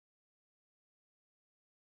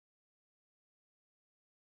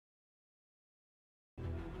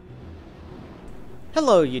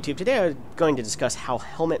Hello YouTube, today I'm going to discuss how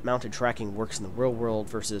helmet-mounted tracking works in the real world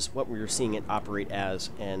versus what we're seeing it operate as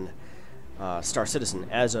in Star Citizen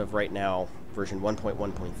as of right now, version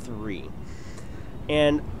 1.1.3.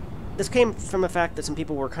 And this came from the fact that some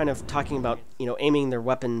people were kind of talking about, aiming their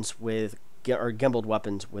weapons with, or gimbaled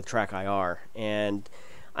weapons with track IR, and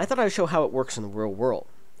I thought I'd show how it works in the real world.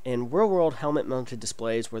 In real-world helmet-mounted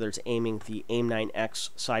displays, whether it's aiming the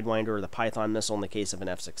AIM-9X Sidewinder or the Python missile in the case of an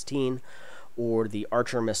F-16, or the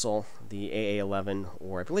Archer missile, the AA-11,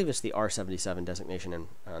 or I believe it's the R-77 designation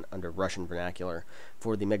under Russian vernacular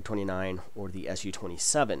for the MiG-29 or the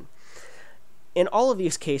Su-27. In all of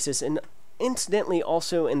these cases, and incidentally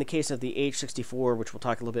also in the case of the AH-64, which we'll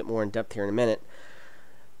talk a little bit more in depth here in a minute,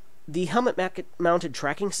 the helmet-mounted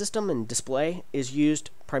tracking system and display is used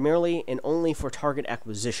primarily and only for target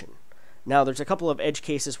acquisition. Now, there's a couple of edge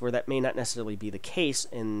cases where that may not necessarily be the case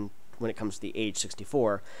when it comes to the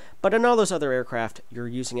AH-64, but in all those other aircraft, you're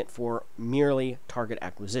using it for merely target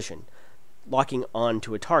acquisition, locking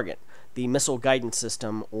onto a target. The missile guidance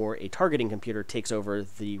system or a targeting computer takes over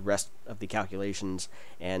the rest of the calculations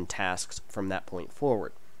and tasks from that point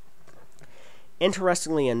forward.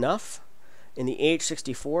 Interestingly enough, in the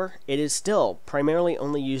AH-64, it is still primarily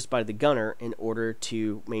only used by the gunner in order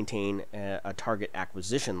to maintain a target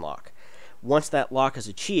acquisition lock. Once that lock is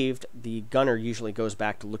achieved, the gunner usually goes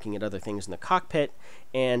back to looking at other things in the cockpit,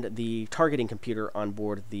 and the targeting computer on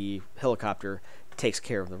board the helicopter takes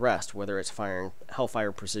care of the rest, whether it's firing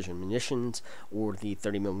Hellfire precision munitions or the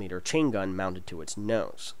 30mm chain gun mounted to its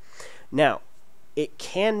nose. Now, the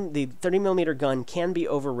 30mm gun can be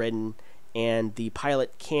overridden, and the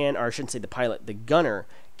pilot can, or I shouldn't say the pilot, the gunner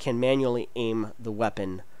can manually aim the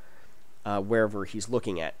weapon wherever he's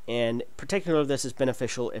looking at. And particularly this is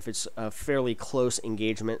beneficial if it's a fairly close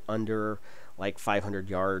engagement under like 500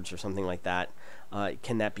 yards or something like that.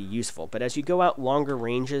 Can that be useful? But as you go out longer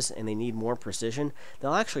ranges and they need more precision,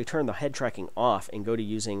 they'll actually turn the head tracking off and go to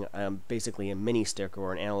using basically a mini stick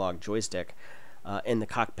or an analog joystick in the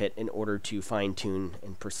cockpit in order to fine-tune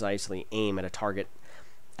and precisely aim at a target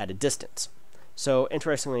at a distance. So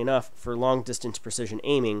interestingly enough, for long-distance precision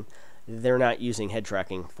aiming, they're not using head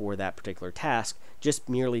tracking for that particular task, just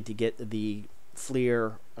merely to get the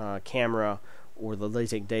FLIR camera or the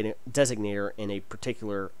designator in a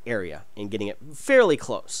particular area and getting it fairly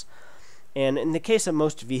close. And in the case of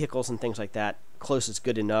most vehicles and things like that, close is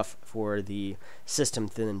good enough for the system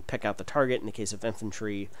to then pick out the target. In the case of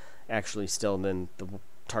infantry, actually still then the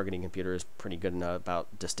targeting computer is pretty good enough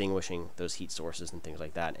about distinguishing those heat sources and things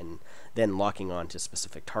like that and then locking on to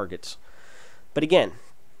specific targets. But again,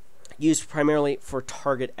 used primarily for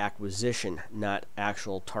target acquisition, not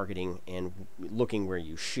actual targeting and looking where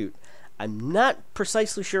you shoot. I'm not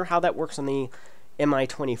precisely sure how that works on the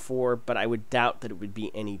Mi-24, but I would doubt that it would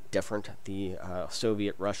be any different. The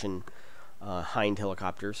Soviet-Russian Hind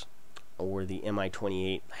helicopters, or the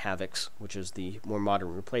Mi-28 Havocs, which is the more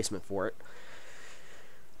modern replacement for it.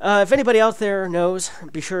 If anybody out there knows,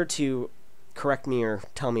 be sure to correct me or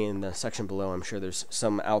tell me in the section below. I'm sure there's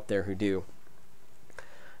some out there who do.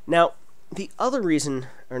 Now, the other reason,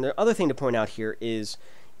 or the other thing to point out here is,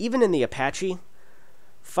 even in the Apache,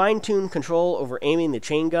 fine-tuned control over aiming the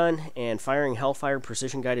chain gun and firing Hellfire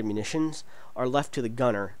precision-guided munitions are left to the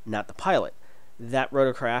gunner, not the pilot. That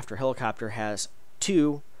rotorcraft or helicopter has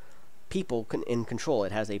two people in control.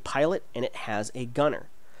 It has a pilot and it has a gunner,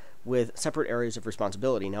 with separate areas of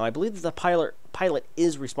responsibility. Now, I believe that the pilot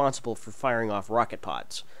is responsible for firing off rocket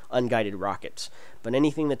pods, unguided rockets, but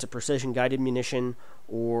anything that's a precision-guided munition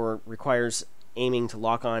or requires aiming to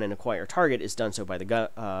lock on and acquire a target is done so by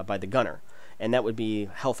the gunner, and that would be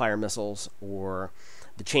Hellfire missiles or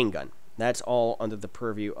the chain gun. That's all under the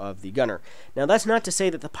purview of the gunner. Now, that's not to say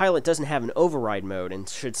that the pilot doesn't have an override mode, and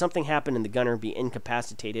should something happen and the gunner be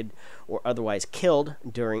incapacitated or otherwise killed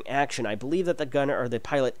during action, I believe that the gunner or the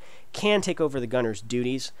pilot can take over the gunner's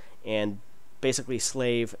duties and basically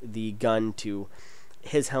slave the gun to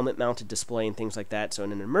his helmet-mounted display and things like that. So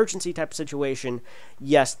in an emergency type of situation,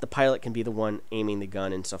 yes, the pilot can be the one aiming the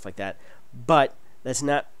gun and stuff like that, but that's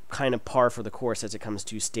not kind of par for the course as it comes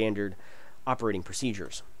to standard operating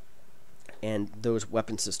procedures and those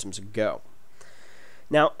weapon systems go.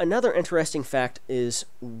 Now, another interesting fact is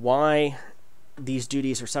why these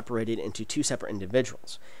duties are separated into two separate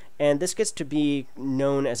individuals. And this gets to be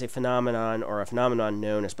known as a phenomenon, or a phenomenon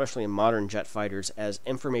known, especially in modern jet fighters, as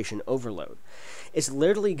information overload. It's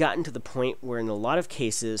literally gotten to the point where in a lot of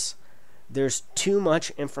cases, there's too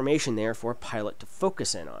much information there for a pilot to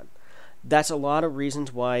focus in on. That's a lot of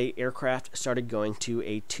reasons why aircraft started going to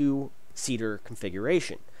a two-seater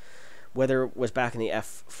configuration. whether it was back in the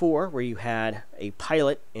F-4 where you had a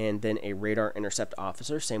pilot and then a radar intercept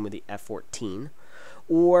officer, same with the F-14,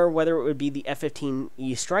 or whether it would be the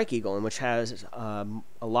F-15E Strike Eagle, in which has a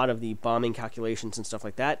lot of the bombing calculations and stuff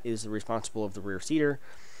like that, is responsible of the rear seater.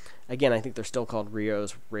 Again, I think they're still called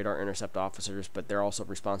RIOs, radar intercept officers, but they're also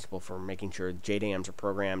responsible for making sure JDAMs are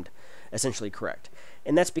programmed essentially correct.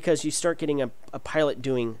 And that's because you start getting an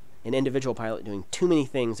individual pilot doing too many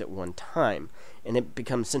things at one time, and it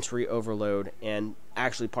becomes sensory overload, and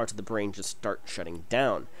actually parts of the brain just start shutting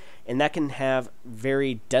down. And that can have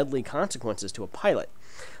very deadly consequences to a pilot.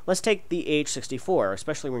 Let's take the AH-64,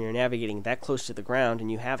 especially when you're navigating that close to the ground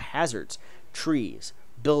and you have hazards, trees,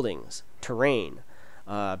 buildings, terrain,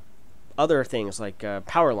 other things like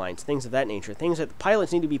power lines, things of that nature, things that the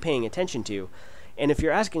pilots need to be paying attention to. And if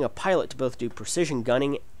you're asking a pilot to both do precision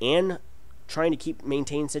gunning and trying to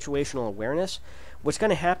maintain situational awareness, what's going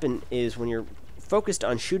to happen is when you're focused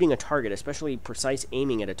on shooting a target, especially precise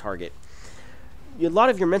aiming at a target, a lot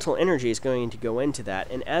of your mental energy is going to go into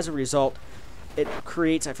that, and as a result, it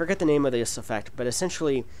creates, I forget the name of this effect, but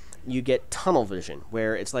essentially you get tunnel vision,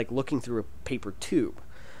 where it's like looking through a paper tube.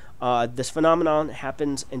 This phenomenon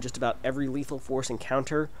happens in just about every lethal force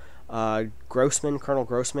encounter. Colonel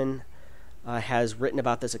Grossman, has written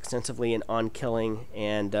about this extensively in On Killing,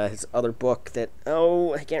 and his other book that,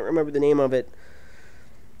 I can't remember the name of it.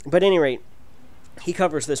 But at any rate, he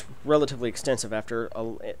covers this relatively extensive after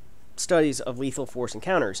studies of lethal force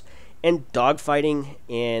encounters. And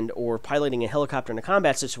dogfighting or piloting a helicopter in a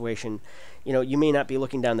combat situation, you may not be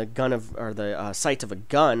looking down the sights of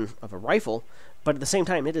a rifle, but at the same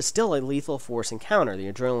time, it is still a lethal force encounter.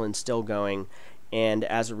 The adrenaline's still going, and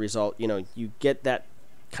as a result, you get that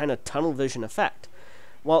kind of tunnel vision effect.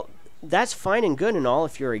 Well, that's fine and good and all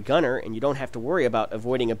if you're a gunner and you don't have to worry about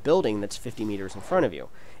avoiding a building that's 50 meters in front of you.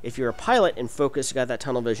 If you're a pilot and focused, got that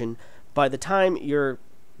tunnel vision, by the time you're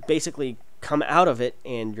basically come out of it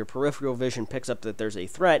and your peripheral vision picks up that there's a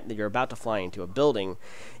threat, that you're about to fly into a building,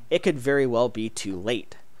 it could very well be too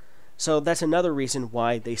late. So that's another reason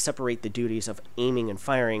why they separate the duties of aiming and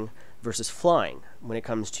firing versus flying when it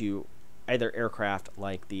comes to either aircraft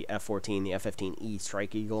like the F-14, the F-15E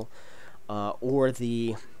Strike Eagle, or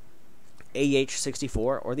the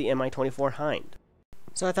AH-64 or the Mi-24 Hind.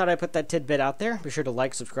 So I thought I'd put that tidbit out there. Be sure to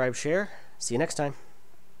like, subscribe, share. See you next time.